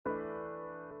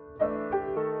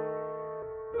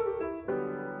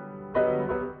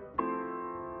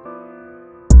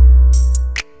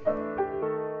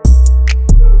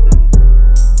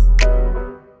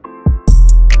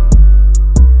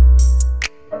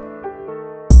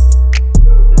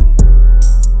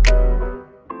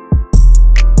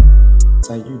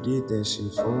like you did that shit,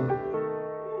 fool.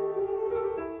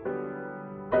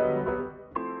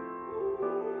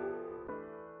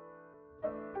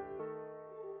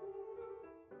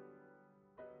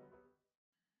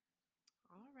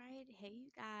 All right. Hey, you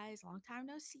guys. Long time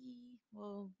no see.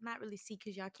 Well, not really see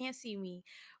because y'all can't see me,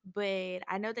 but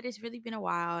I know that it's really been a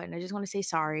while and I just want to say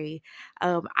sorry.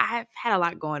 I've had a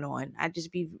lot going on. I just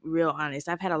be real honest.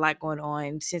 I've had a lot going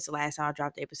on since the last time I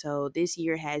dropped the episode. This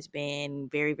year has been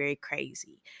very, very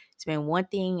crazy. It's been one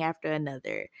thing after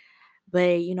another.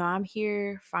 But, I'm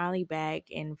here finally back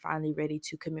and finally ready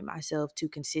to commit myself to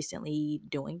consistently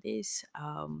doing this.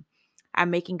 I'm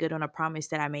making good on a promise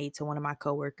that I made to one of my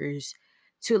coworkers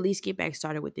to at least get back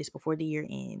started with this before the year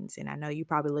ends. And I know you're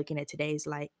probably looking at today's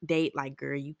like date, like,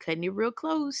 girl, you cutting it real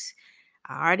close.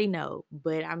 I already know,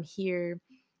 but I'm here.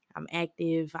 I'm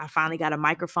active. I finally got a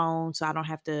microphone, so I don't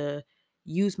have to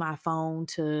use my phone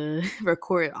to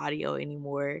record audio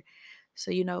anymore.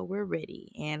 So, we're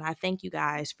ready. And I thank you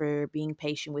guys for being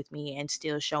patient with me and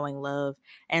still showing love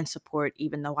and support,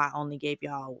 even though I only gave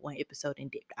y'all one episode and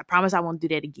dipped. I promise I won't do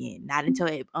that again. Not until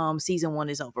season one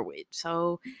is over with.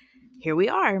 So here we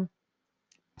are.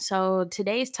 So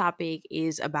today's topic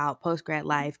is about post grad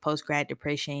life, post grad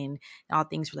depression, and all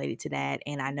things related to that.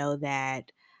 And I know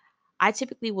that I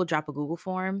typically will drop a Google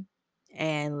form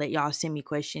and let y'all send me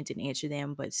questions and answer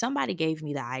them. But somebody gave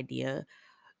me the idea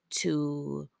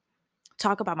to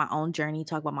talk about my own journey,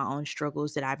 talk about my own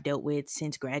struggles that I've dealt with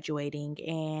since graduating.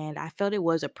 And I felt it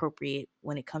was appropriate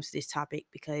when it comes to this topic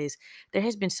because there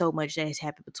has been so much that has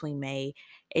happened between May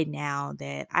and now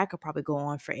that I could probably go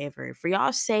on forever. For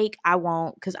y'all's sake, I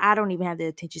won't, because I don't even have the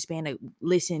attention span to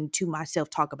listen to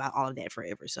myself talk about all of that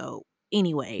forever. So,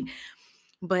 anyway,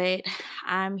 but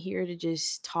I'm here to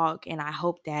just talk, and I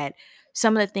hope that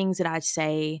some of the things that I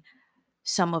say,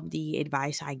 some of the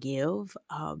advice I give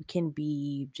can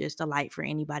be just a light for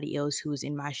anybody else who's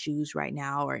in my shoes right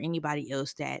now or anybody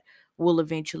else that will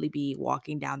eventually be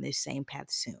walking down this same path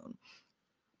soon.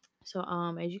 So,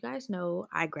 as you guys know,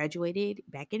 I graduated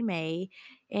back in May,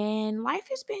 and life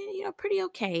has been, pretty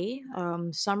okay.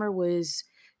 Summer was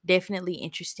definitely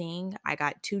interesting. I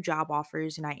got two job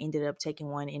offers, and I ended up taking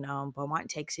one in Beaumont,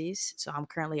 Texas. So I'm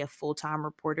currently a full time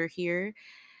reporter here,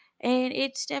 and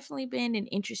it's definitely been an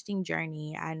interesting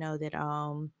journey. I know that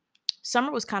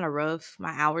summer was kind of rough.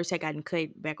 My hours had gotten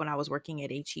cut back when I was working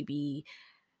at HEB,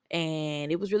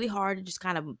 and it was really hard to just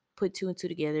kind of put two and two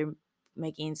together,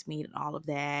 make ends meet and all of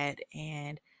that.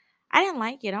 And I didn't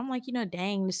like it. I'm like,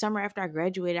 dang, the summer after I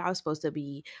graduated, I was supposed to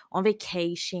be on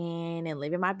vacation and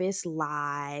living my best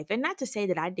life. And not to say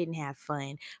that I didn't have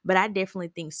fun, but I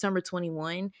definitely think summer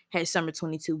 21 had summer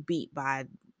 22 beat by,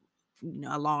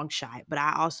 a long shot. But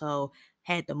I also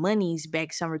had the monies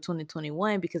back summer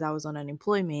 2021 because I was on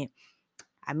unemployment.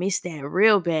 I missed that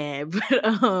real bad. But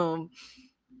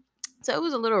so it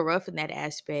was a little rough in that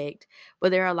aspect,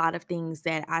 but there are a lot of things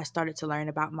that I started to learn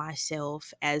about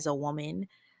myself as a woman,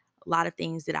 a lot of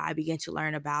things that I began to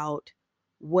learn about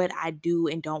what I do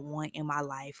and don't want in my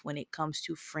life when it comes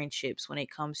to friendships, when it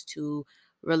comes to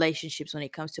relationships, when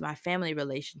it comes to my family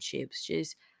relationships,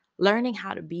 just learning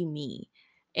how to be me.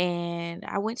 And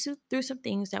I went through some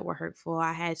things that were hurtful.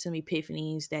 I had some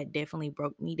epiphanies that definitely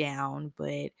broke me down,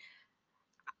 but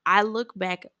I look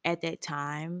back at that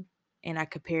time and I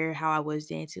compare how I was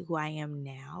then to who I am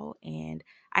now, and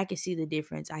I can see the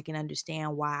difference. I can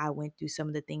understand why I went through some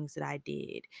of the things that I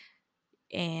did.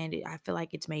 And I feel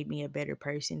like it's made me a better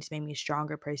person. It's made me a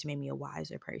stronger person, made me a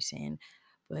wiser person.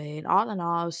 But all in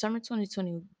all, summer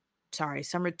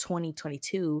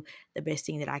 2022, the best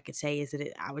thing that I could say is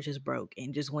that I was just broke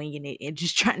and just winging it and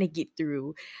just trying to get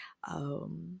through.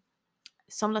 Um,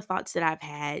 some of the thoughts that I've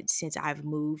had since I've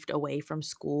moved away from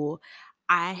school,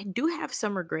 I do have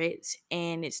some regrets,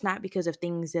 and it's not because of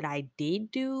things that I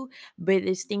did do, but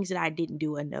it's things that I didn't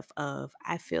do enough of.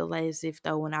 I feel as if,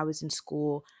 though, when I was in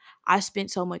school, I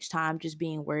spent so much time just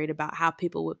being worried about how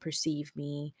people would perceive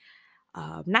me,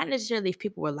 not necessarily if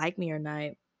people would like me or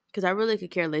not. Because I really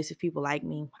could care less if people like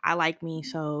me. I like me,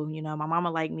 so my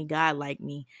mama like me, God like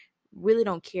me. Really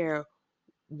don't care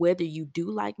whether you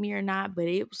do like me or not, but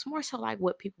it was more so like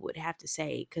what people would have to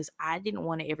say because I didn't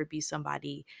want to ever be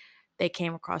somebody that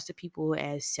came across to people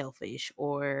as selfish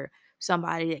or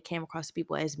somebody that came across to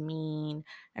people as mean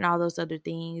and all those other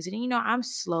things. And I'm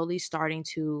slowly starting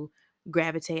to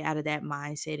gravitate out of that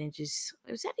mindset and just,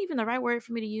 is that even the right word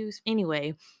for me to use?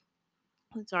 Anyway,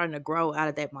 I'm starting to grow out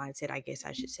of that mindset, I guess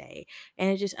I should say. And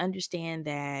I just understand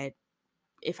that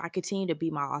if I continue to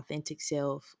be my authentic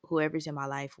self, whoever is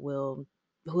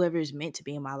meant to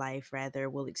be in my life rather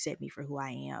will accept me for who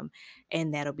I am.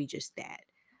 And that'll be just that.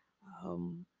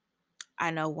 Um,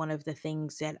 I know one of the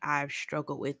things that I've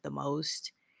struggled with the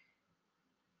most.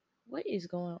 What is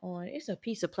going on? It's a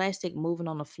piece of plastic moving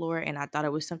on the floor, and I thought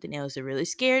it was something else. It really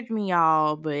scared me,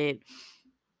 y'all. But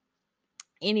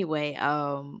anyway,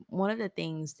 one of the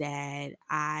things that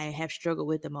I have struggled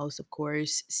with the most, of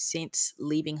course, since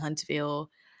leaving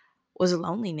Huntsville was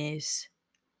loneliness.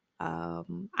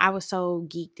 I was so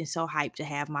geeked and so hyped to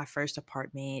have my first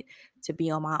apartment, to be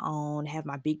on my own, have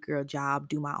my big girl job,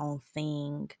 do my own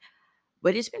thing.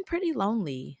 But it's been pretty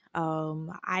lonely.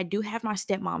 I do have my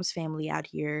stepmom's family out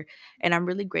here, and I'm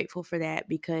really grateful for that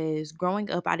because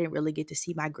growing up, I didn't really get to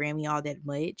see my Grammy all that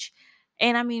much.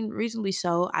 And I mean, reasonably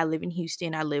so. I live in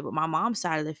Houston. I live with my mom's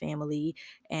side of the family,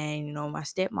 and my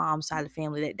stepmom's side of the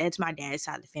family. That's my dad's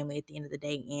side of the family at the end of the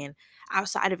day. And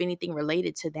outside of anything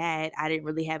related to that, I didn't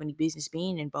really have any business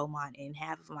being in Beaumont. And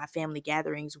half of my family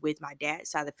gatherings with my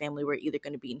dad's side of the family were either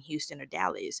going to be in Houston or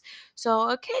Dallas. So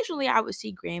occasionally I would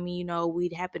see Grammy,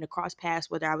 we'd happen to cross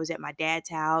paths whether I was at my dad's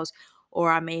house or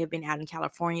I may have been out in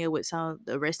California with some of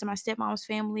the rest of my stepmom's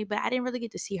family, but I didn't really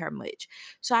get to see her much.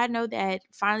 So I know that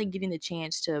finally getting the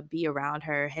chance to be around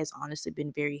her has honestly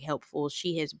been very helpful.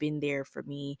 She has been there for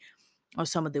me on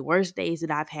some of the worst days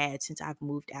that I've had since I've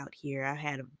moved out here. I've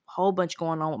had a whole bunch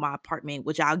going on with my apartment,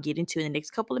 which I'll get into in the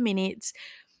next couple of minutes.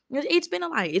 It's been a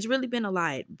lot. It's really been a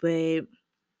lot. But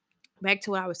back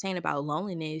to what I was saying about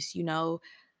loneliness,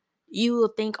 you will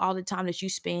think all the time that you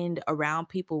spend around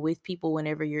people with people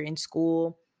whenever you're in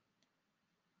school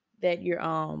that you're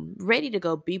ready to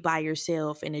go be by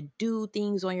yourself and to do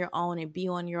things on your own and be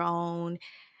on your own.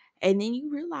 And then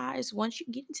you realize once you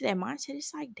get into that mindset,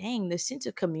 it's like, dang, the sense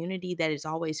of community that is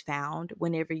always found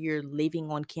whenever you're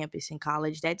living on campus in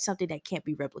college, that's something that can't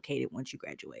be replicated once you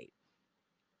graduate.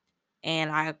 And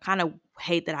I kind of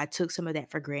hate that I took some of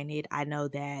that for granted. I know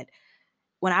that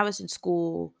when I was in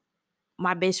school,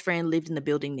 my best friend lived in the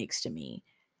building next to me.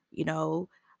 You know,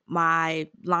 my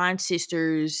line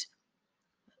sisters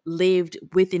lived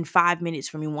within 5 minutes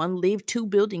from me. One lived two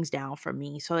buildings down from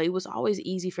me. So it was always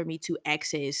easy for me to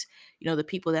access, the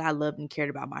people that I loved and cared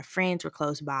about. My friends were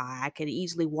close by. I could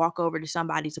easily walk over to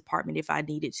somebody's apartment if I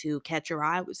needed to catch a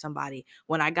ride with somebody.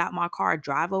 When I got my car,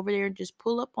 drive over there and just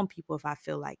pull up on people if I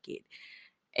feel like it.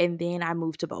 And then I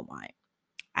moved to Beaumont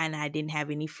and I didn't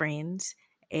have any friends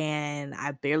and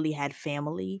I barely had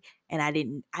family and I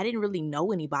didn't really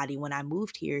know anybody when I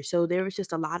moved here. So there was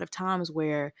just a lot of times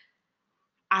where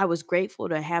I was grateful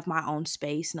to have my own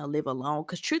space and to live alone.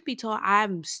 Cause truth be told,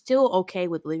 I'm still okay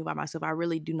with living by myself. I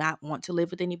really do not want to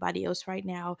live with anybody else right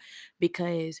now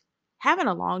because having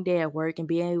a long day at work and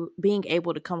being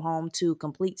able to come home to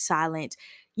complete silence,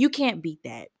 you can't beat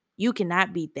that. You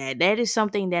cannot beat that. That is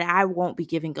something that I won't be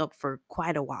giving up for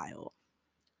quite a while.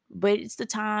 But it's the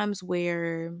times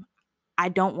where I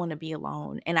don't want to be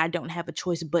alone and I don't have a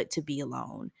choice but to be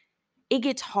alone. It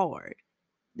gets hard.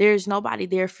 There's nobody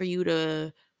there for you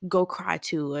to go cry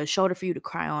to, a shoulder for you to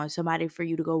cry on, somebody for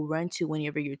you to go run to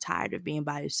whenever you're tired of being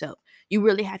by yourself. You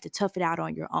really have to tough it out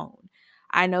on your own.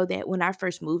 I know that when I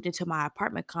first moved into my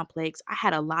apartment complex, I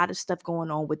had a lot of stuff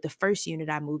going on with the first unit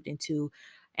I moved into.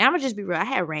 And I'm gonna just be real, I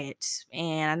had rats.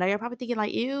 And I know you're probably thinking,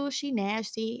 like, ew, she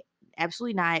nasty.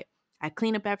 Absolutely not. I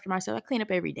clean up after myself. I clean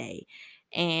up every day.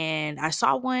 And I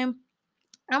saw one.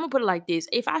 I'm gonna put it like this: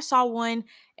 if I saw one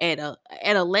at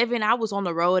 11, I was on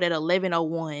the road at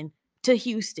 11:01 to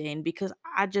Houston because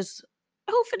I just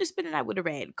who finna spend the night with a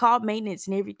rat? Called maintenance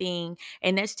and everything,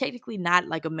 and that's technically not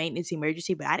like a maintenance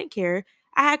emergency, but I didn't care.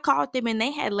 I had called them and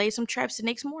they had laid some traps the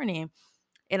next morning.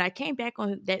 And I came back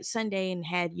on that Sunday and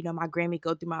had, my Grammy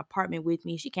go through my apartment with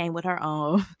me. She came with her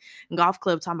golf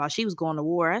club talking about she was going to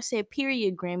war. I said,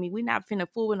 period, Grammy. We not finna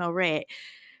fool with no rat.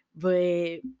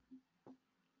 But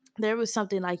there was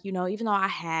something like, even though I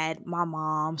had my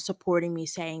mom supporting me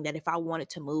saying that if I wanted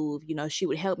to move, she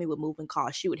would help me with moving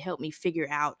costs. She would help me figure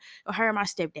out, or her and my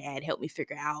stepdad helped me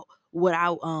figure out what I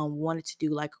wanted to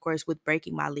do. Like, of course, with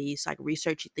breaking my lease, like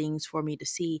researching things for me to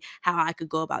see how I could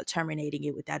go about terminating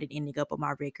it without it ending up on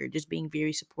my record, just being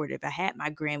very supportive. I had my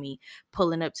Grammy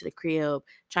pulling up to the crib,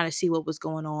 trying to see what was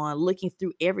going on, looking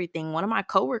through everything. One of my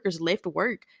coworkers left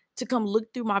work to come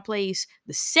look through my place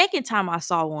the second time I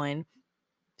saw one,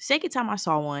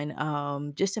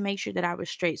 just to make sure that I was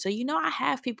straight. So, I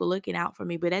have people looking out for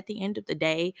me, but at the end of the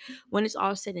day, when it's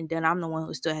all said and done, I'm the one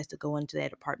who still has to go into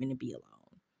that apartment and be alone.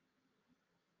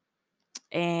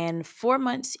 And 4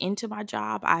 months into my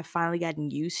job, I've finally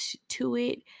gotten used to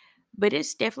it, but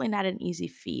it's definitely not an easy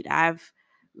feat. I've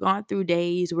gone through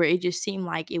days where it just seemed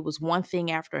like it was one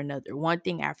thing after another, one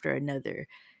thing after another.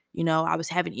 I was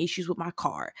having issues with my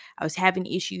car. I was having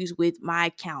issues with my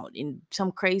account and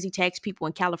some crazy tax people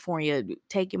in California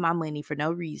taking my money for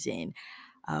no reason.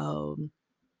 Um,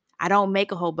 I don't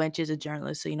make a whole bunch as a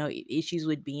journalist. So, issues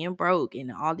with being broke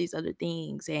and all these other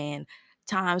things. And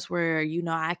times where,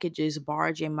 I could just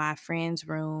barge in my friend's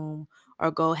room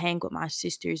or go hang with my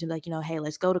sisters and be like, hey,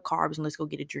 let's go to Carbs and let's go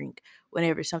get a drink.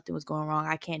 Whenever something was going wrong,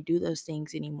 I can't do those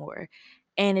things anymore.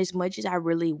 And as much as I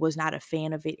really was not a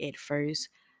fan of it at first,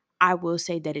 I will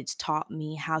say that it's taught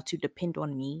me how to depend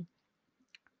on me.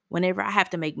 Whenever I have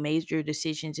to make major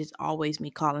decisions, it's always me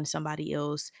calling somebody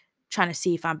else, trying to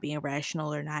see if I'm being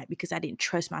rational or not, because I didn't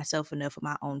trust myself enough with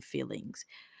my own feelings.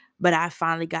 But I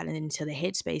finally gotten into the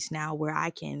headspace now where I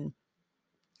can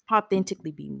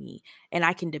authentically be me and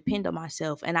I can depend on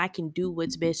myself and I can do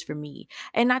what's best for me.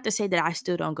 And not to say that I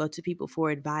still don't go to people for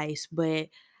advice, but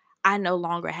I no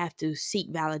longer have to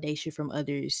seek validation from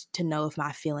others to know if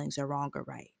my feelings are wrong or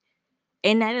right.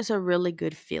 And that is a really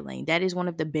good feeling. That is one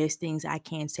of the best things I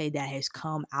can say that has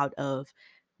come out of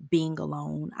being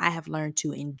alone. I have learned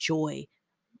to enjoy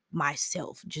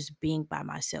myself, just being by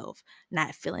myself,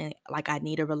 not feeling like I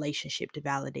need a relationship to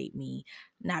validate me,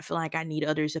 not feeling like I need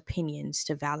others' opinions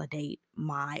to validate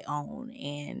my own.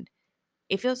 And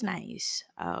it feels nice.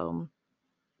 Of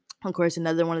course,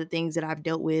 another one of the things that I've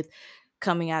dealt with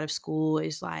coming out of school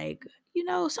is like,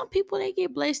 some people they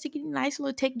get blessed to get a nice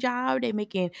little tech job. They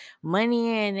making money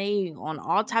and they on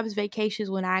all types of vacations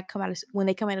when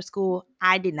they come out of school.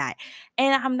 I did not.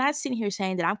 And I'm not sitting here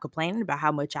saying that I'm complaining about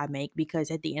how much I make because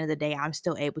at the end of the day, I'm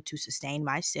still able to sustain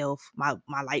myself. My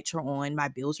lights are on, my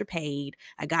bills are paid,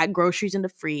 I got groceries in the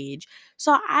fridge.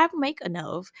 So I make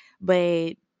enough,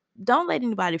 but don't let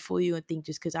anybody fool you and think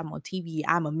just because I'm on TV,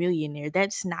 I'm a millionaire.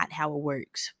 That's not how it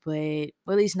works, but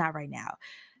well, at least not right now.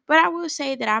 But I will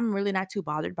say that I'm really not too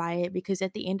bothered by it because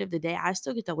at the end of the day, I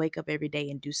still get to wake up every day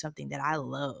and do something that I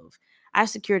love. I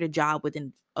secured a job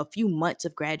within a few months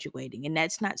of graduating, and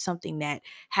that's not something that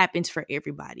happens for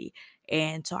everybody.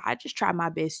 And so I just try my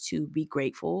best to be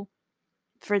grateful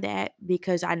for that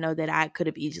because I know that I could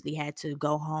have easily had to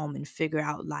go home and figure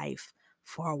out life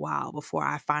for a while before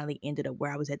I finally ended up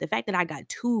where I was at. The fact that I got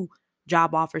two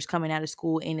job offers coming out of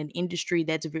school in an industry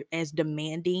that's as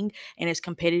demanding and as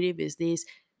competitive as this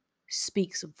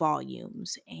speaks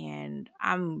volumes. And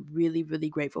I'm really, really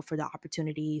grateful for the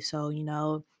opportunity. So,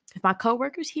 if my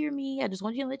coworkers hear me, I just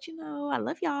want you to let you know I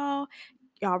love y'all.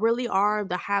 Y'all really are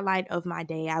the highlight of my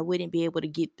day. I wouldn't be able to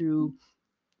get through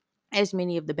as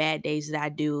many of the bad days that I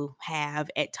do have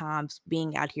at times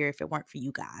being out here if it weren't for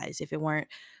you guys, if it weren't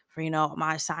for,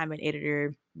 my assignment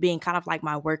editor being kind of like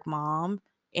my work mom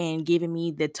and giving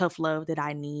me the tough love that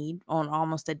I need on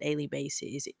almost a daily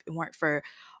basis. If it weren't for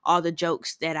all the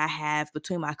jokes that I have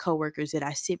between my coworkers that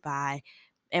I sit by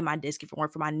at my desk, if it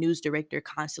weren't for my news director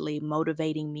constantly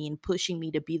motivating me and pushing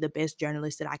me to be the best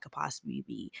journalist that I could possibly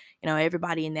be.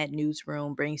 Everybody in that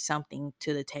newsroom brings something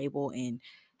to the table and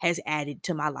has added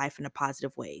to my life in a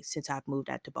positive way since I've moved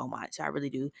out to Beaumont. So I really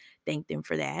do thank them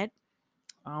for that.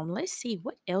 Let's see,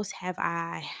 what else have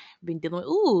I been dealing with?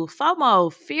 Ooh,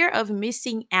 FOMO, fear of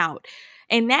missing out.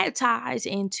 And that ties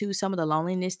into some of the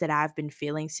loneliness that I've been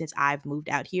feeling since I've moved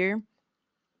out here.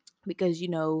 Because,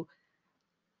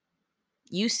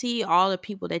 you see all the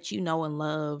people that you know and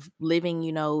love living,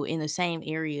 in the same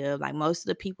area. Like most of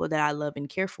the people that I love and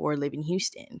care for live in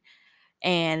Houston.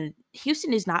 And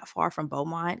Houston is not far from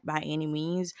Beaumont by any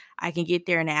means. I can get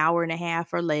there in an hour and a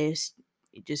half or less.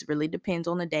 It just really depends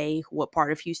on the day, what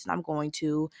part of Houston I'm going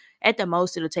to. At the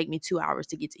most, it'll take me 2 hours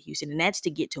to get to Houston, and that's to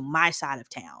get to my side of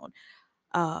town.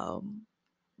 Um,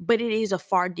 but it is a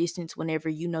far distance whenever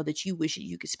you know that you wish that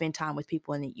you could spend time with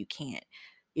people and that you can't.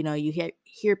 You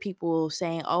hear people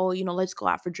saying, oh, let's go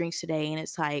out for drinks today. And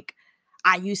it's like,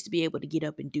 I used to be able to get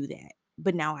up and do that,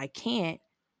 but now I can't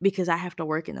because I have to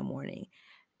work in the morning.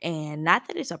 And not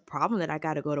that it's a problem that I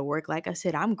got to go to work. Like I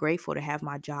said, I'm grateful to have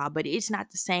my job, but it's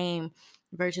not the same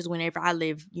versus whenever I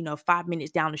live, 5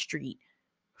 minutes down the street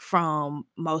from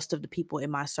most of the people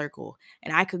in my circle.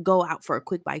 And I could go out for a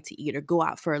quick bite to eat or go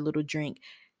out for a little drink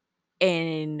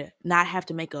and not have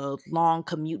to make a long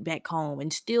commute back home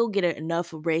and still get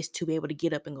enough rest to be able to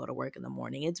get up and go to work in the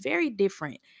morning. It's very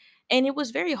different. And it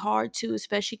was very hard too,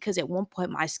 especially because at one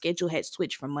point my schedule had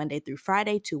switched from Monday through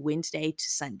Friday to Wednesday to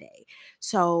Sunday.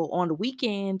 So on the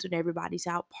weekends, when everybody's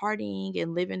out partying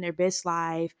and living their best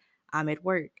life, I'm at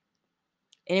work.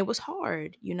 And it was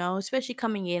hard, especially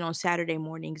coming in on Saturday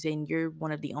mornings and you're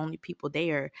one of the only people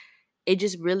there. It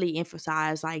just really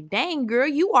emphasized like, dang girl,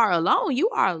 you are alone. You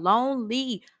are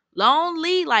lonely.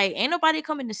 Lonely. Like ain't nobody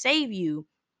coming to save you.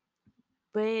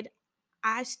 But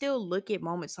I still look at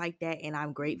moments like that and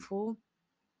I'm grateful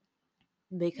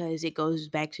because it goes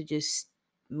back to just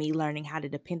me learning how to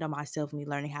depend on myself, me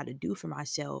learning how to do for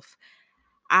myself.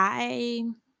 I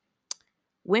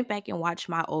went back and watched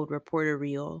my old reporter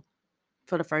reel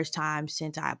for the first time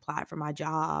since I applied for my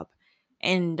job.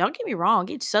 And don't get me wrong,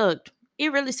 it sucked.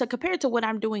 It really sucked compared to what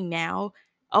I'm doing now.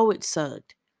 Oh, it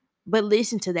sucked. But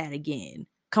listen to that again.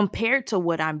 Compared to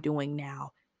what I'm doing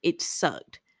now, it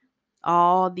sucked.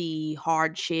 All the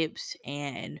hardships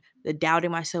and the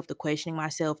doubting myself, the questioning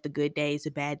myself, the good days,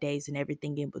 the bad days, and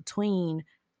everything in between.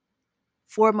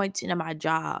 4 months into my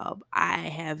job, I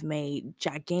have made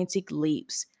gigantic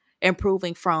leaps,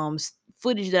 improving from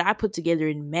footage that I put together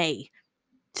in May.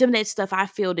 Some of that stuff I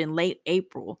filmed in late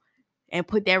April and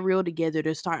put that reel together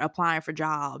to start applying for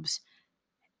jobs.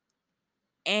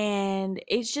 And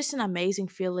it's just an amazing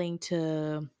feeling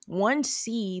to one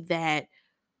see that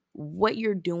what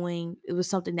you're doing, it was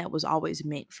something that was always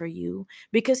meant for you.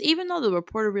 Because even though the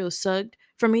reporter reel sucked,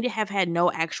 for me to have had no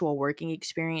actual working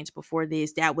experience before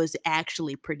this, that was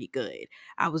actually pretty good.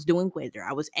 I was doing weather,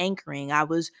 I was anchoring, I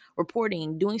was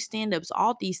reporting, doing stand-ups,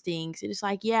 all these things. It's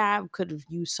like, yeah, I could have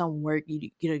used some work, you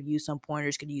could have used some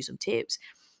pointers, could use some tips.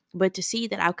 But to see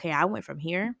that, okay, I went from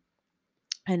here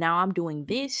and now I'm doing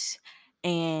this,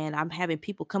 and I'm having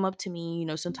people come up to me,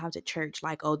 sometimes at church,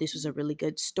 like, oh, this was a really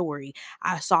good story.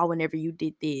 I saw whenever you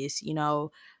did this,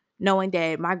 knowing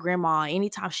that my grandma,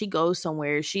 anytime she goes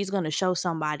somewhere, she's going to show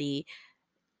somebody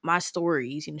my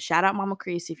stories. Shout out Mama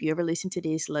Chris if you ever listen to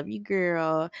this. Love you,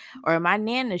 girl. Or my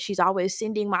Nana, she's always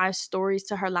sending my stories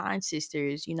to her line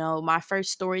sisters. My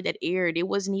first story that aired, it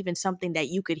wasn't even something that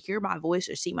you could hear my voice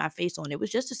or see my face on. It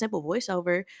was just a simple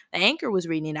voiceover. The anchor was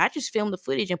reading it. I just filmed the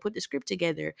footage and put the script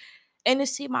together. And to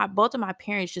see both of my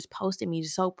parents just posting me,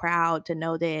 so proud to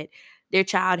know that their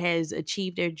child has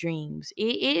achieved their dreams.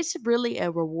 It's really a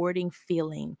rewarding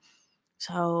feeling.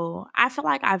 So I feel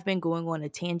like I've been going on a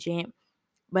tangent,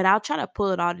 but I'll try to pull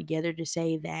it all together to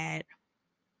say that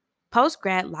post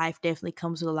grad life definitely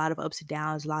comes with a lot of ups and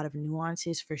downs, a lot of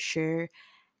nuances for sure.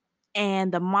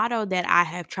 And the motto that I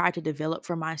have tried to develop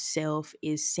for myself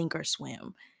is sink or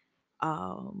swim.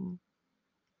 Um,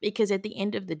 because at the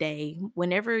end of the day,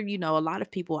 whenever, a lot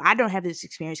of people, I don't have this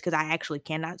experience because I actually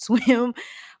cannot swim,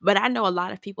 but I know a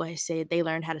lot of people have said they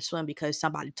learned how to swim because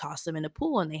somebody tossed them in the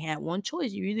pool and they had one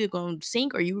choice. You're either going to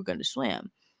sink or you were going to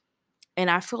swim. And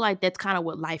I feel like that's kind of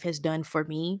what life has done for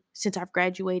me since I've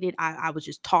graduated. I was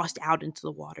just tossed out into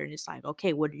the water, and it's like,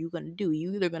 okay, what are you going to do?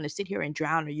 You either going to sit here and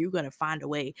drown, or you're going to find a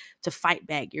way to fight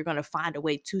back. You're going to find a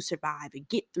way to survive and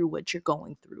get through what you're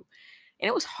going through. And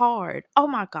it was hard. Oh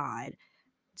my God.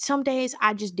 Some days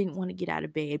I just didn't want to get out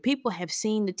of bed. People have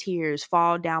seen the tears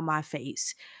fall down my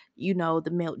face, the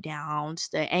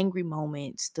meltdowns, the angry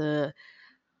moments, the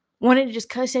wanting to just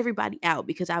cuss everybody out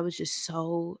because I was just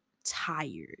so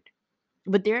tired.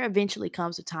 But there eventually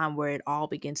comes a time where it all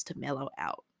begins to mellow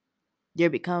out. There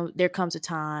comes a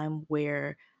time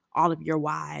where all of your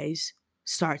whys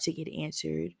start to get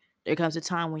answered. There comes a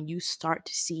time when you start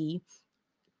to see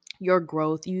your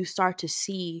growth. You start to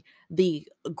see the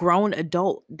grown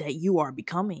adult that you are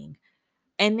becoming.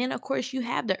 And then of course you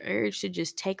have the urge to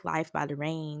just take life by the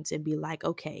reins and be like,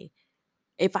 okay,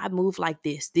 if I move like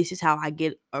this is how I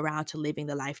get around to living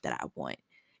the life that I want.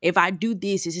 If I do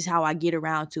this is how I get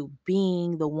around to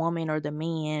being the woman or the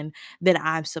man that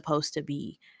I'm supposed to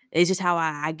be. It's just how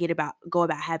I go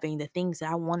about having the things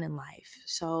that I want in life.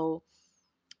 So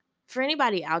for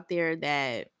anybody out there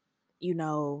that,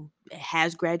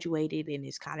 has graduated and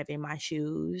is kind of in my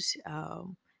shoes,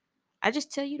 I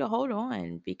just tell you to hold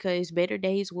on because better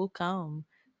days will come.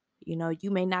 You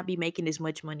may not be making as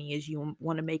much money as you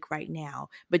want to make right now,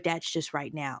 but that's just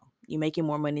right now. You're making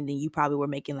more money than you probably were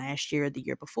making last year or the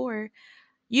year before.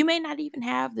 You may not even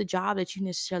have the job that you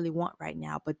necessarily want right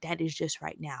now, but that is just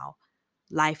right now.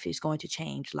 Life is going to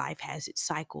change. Life has its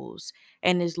cycles.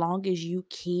 And as long as you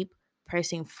keep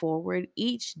pressing forward,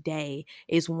 each day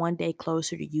is one day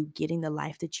closer to you getting the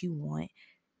life that you want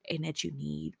and that you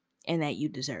need and that you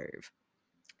deserve.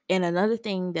 And another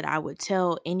thing that I would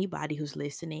tell anybody who's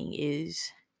listening is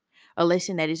a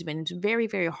lesson that has been very,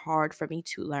 very hard for me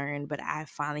to learn, but I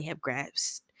finally have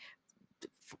grasped,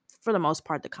 for the most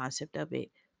part, the concept of it.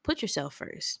 Put yourself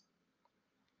first.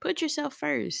 Put yourself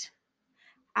first.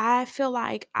 I feel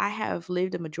like I have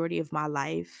lived a majority of my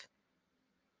life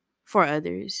for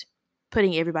others,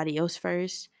 putting everybody else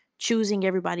first, choosing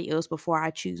everybody else before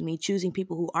I choose me, choosing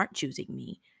people who aren't choosing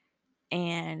me.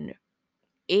 And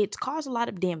it's caused a lot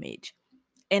of damage.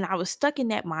 And I was stuck in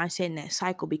that mindset and that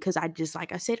cycle because I just,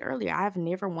 like I said earlier, I've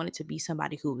never wanted to be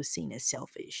somebody who was seen as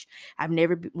selfish. I've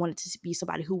never wanted to be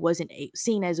somebody who wasn't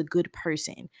seen as a good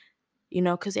person,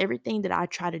 because everything that I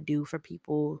try to do for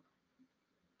people,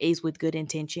 is with good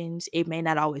intentions. It may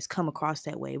not always come across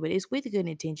that way, but it's with good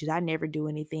intentions. I never do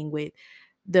anything with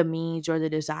the means or the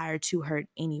desire to hurt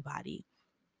anybody.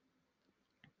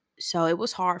 So it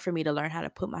was hard for me to learn how to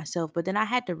put myself, but then I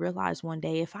had to realize one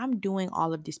day, if I'm doing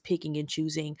all of this picking and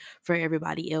choosing for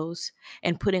everybody else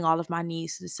and putting all of my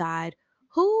needs to the side,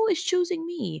 who is choosing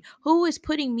me? Who is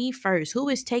putting me first? Who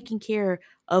is taking care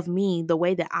of me the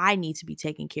way that I need to be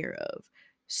taken care of?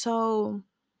 So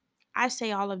I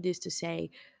say all of this to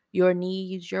say your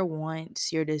needs, your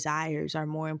wants, your desires are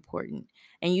more important.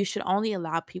 And you should only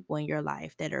allow people in your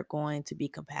life that are going to be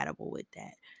compatible with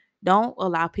that. Don't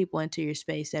allow people into your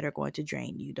space that are going to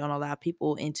drain you. Don't allow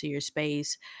people into your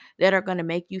space that are going to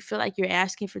make you feel like you're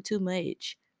asking for too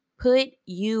much. Put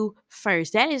you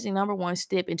first. That is the number one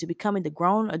step into becoming the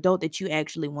grown adult that you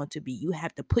actually want to be. You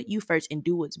have to put you first and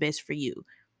do what's best for you,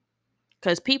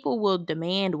 because people will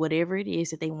demand whatever it is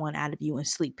that they want out of you and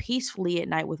sleep peacefully at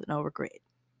night with no regret.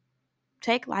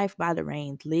 Take life by the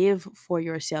reins, live for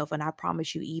yourself, and I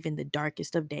promise you, even the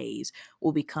darkest of days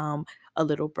will become a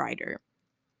little brighter.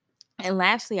 And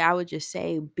lastly, I would just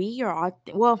say be your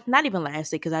well, not even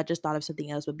lastly, because I just thought of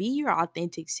something else, but be your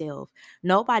authentic self.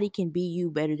 Nobody can be you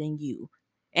better than you.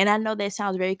 And I know that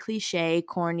sounds very cliche,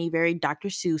 corny, very Dr.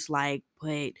 Seuss like,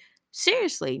 but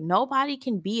seriously, nobody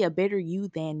can be a better you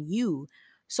than you.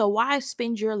 So why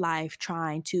spend your life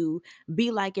trying to be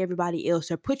like everybody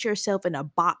else or put yourself in a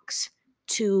box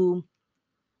to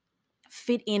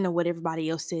fit into what everybody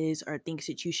else says or thinks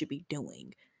that you should be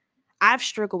doing? I've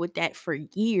struggled with that for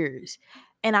years.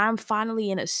 And I'm finally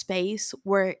in a space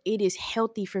where it is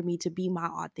healthy for me to be my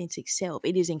authentic self.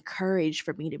 It is encouraged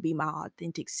for me to be my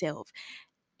authentic self.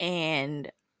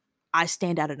 And I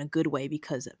stand out in a good way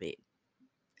because of it.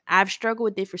 I've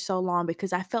struggled with it for so long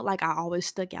because I felt like I always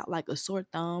stuck out like a sore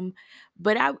thumb.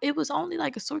 But it was only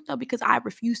like a sore thumb because I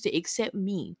refused to accept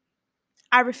me.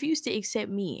 I refused to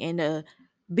accept me and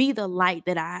be the light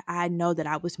that I know that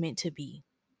I was meant to be.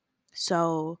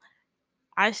 So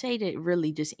I say that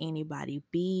really just anybody,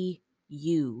 be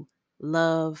you,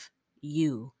 love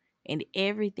you, and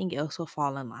everything else will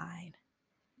fall in line.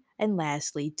 And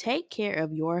lastly, take care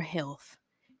of your health,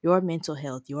 your mental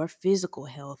health, your physical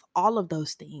health, all of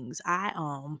those things. I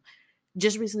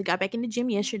just recently got back in the gym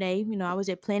yesterday. I was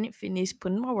at Planet Fitness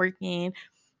putting my work in,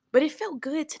 but it felt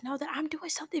good to know that I'm doing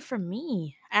something for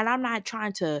me. And I'm not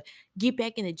trying to get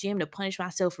back in the gym to punish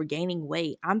myself for gaining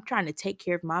weight. I'm trying to take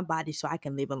care of my body so I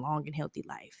can live a long and healthy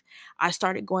life. I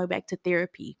started going back to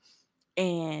therapy,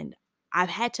 and I've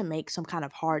had to make some kind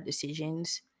of hard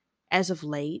decisions as of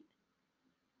late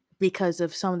because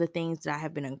of some of the things that I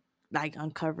have been like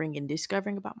uncovering and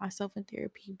discovering about myself in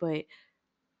therapy. But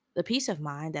the peace of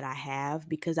mind that I have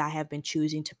because I have been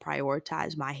choosing to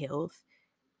prioritize my health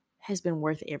has been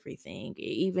worth everything.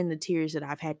 Even the tears that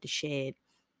I've had to shed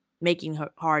making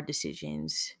hard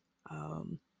decisions,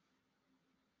 um,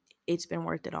 it's been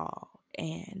worth it all.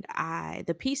 And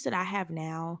the peace that I have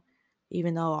now,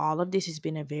 even though all of this has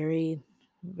been a very,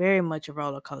 very much a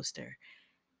roller coaster,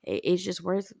 it's just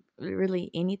worth really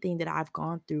anything that I've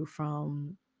gone through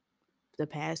from the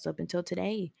past up until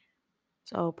today.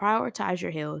 So prioritize your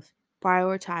health,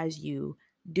 prioritize you,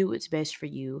 do what's best for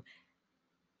you,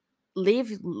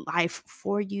 live life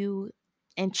for you,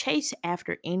 and chase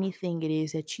after anything it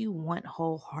is that you want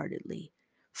wholeheartedly.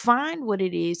 Find what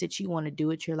it is that you want to do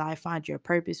with your life, find your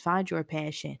purpose, find your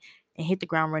passion, and hit the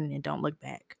ground running and don't look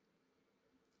back.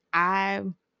 I,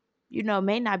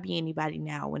 may not be anybody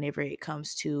now whenever it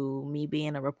comes to me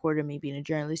being a reporter, me being a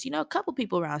journalist. A couple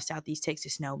people around Southeast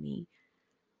Texas know me,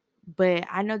 but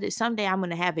I know that someday I'm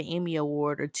going to have an Emmy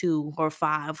Award or two or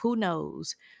five. Who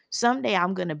knows? Someday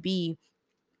I'm going to be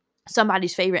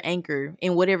somebody's favorite anchor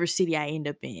in whatever city I end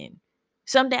up in.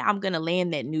 Someday I'm going to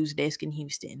land that news desk in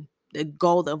Houston, the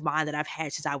goal of mine that I've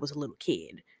had since I was a little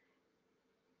kid.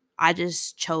 I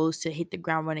just chose to hit the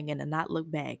ground running and to not look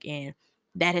back. And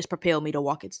that has propelled me to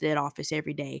walk into that office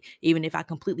every day, even if I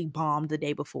completely bombed the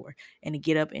day before, and to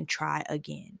get up and try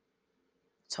again.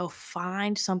 So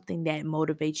find something that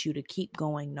motivates you to keep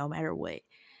going no matter what.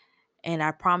 And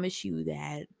I promise you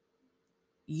that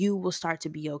you will start to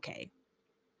be okay.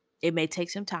 It may take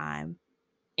some time.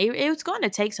 It's going to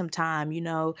take some time.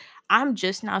 I'm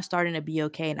just now starting to be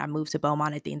okay, and I moved to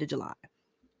Beaumont at the end of July.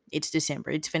 It's December.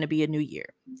 It's going to be a new year.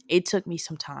 It took me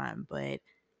some time, but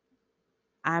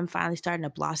I'm finally starting to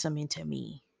blossom into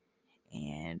me,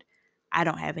 and I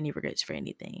don't have any regrets for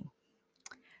anything.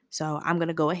 So I'm going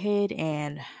to go ahead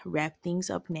and wrap things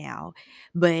up now.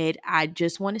 But I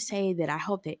just want to say that I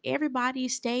hope that everybody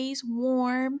stays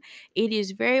warm. It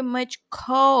is very much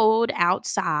cold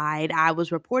outside. I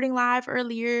was reporting live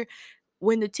earlier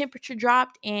when the temperature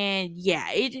dropped, and yeah,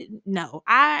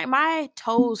 my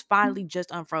toes finally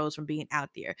just unfroze from being out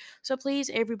there. So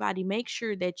please, everybody, make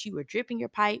sure that you are dripping your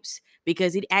pipes,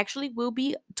 because it actually will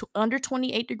be under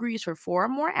 28 degrees for 4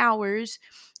 more hours.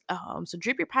 So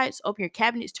drip your pipes, open your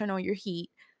cabinets, turn on your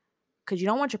heat, because you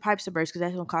don't want your pipes to burst, because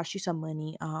that's going to cost you some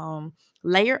money.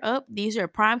 Layer up. These are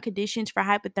prime conditions for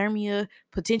hypothermia,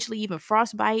 potentially even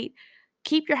frostbite.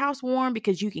 Keep your house warm,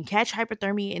 because you can catch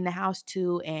hypothermia in the house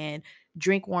too, and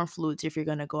drink warm fluids if you're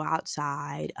going to go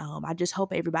outside. I just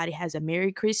hope everybody has a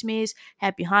Merry Christmas,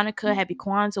 Happy Hanukkah, Happy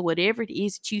Kwanzaa, whatever it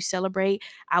is that you celebrate.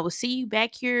 I will see you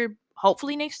back here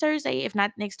hopefully next Thursday. If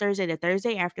not next Thursday, the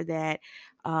Thursday after that.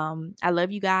 I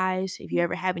love you guys. If you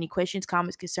ever have any questions,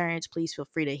 comments, concerns, please feel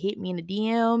free to hit me in the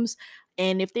DMs.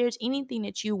 And if there's anything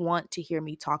that you want to hear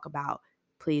me talk about,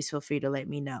 please feel free to let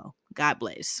me know. God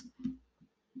bless.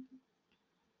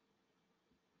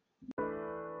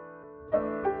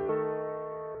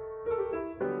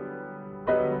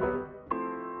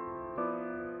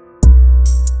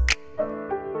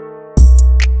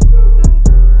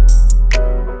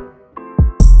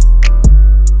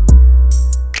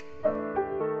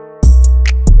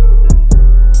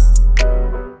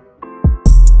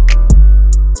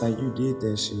 It's like you did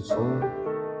that shit, fool.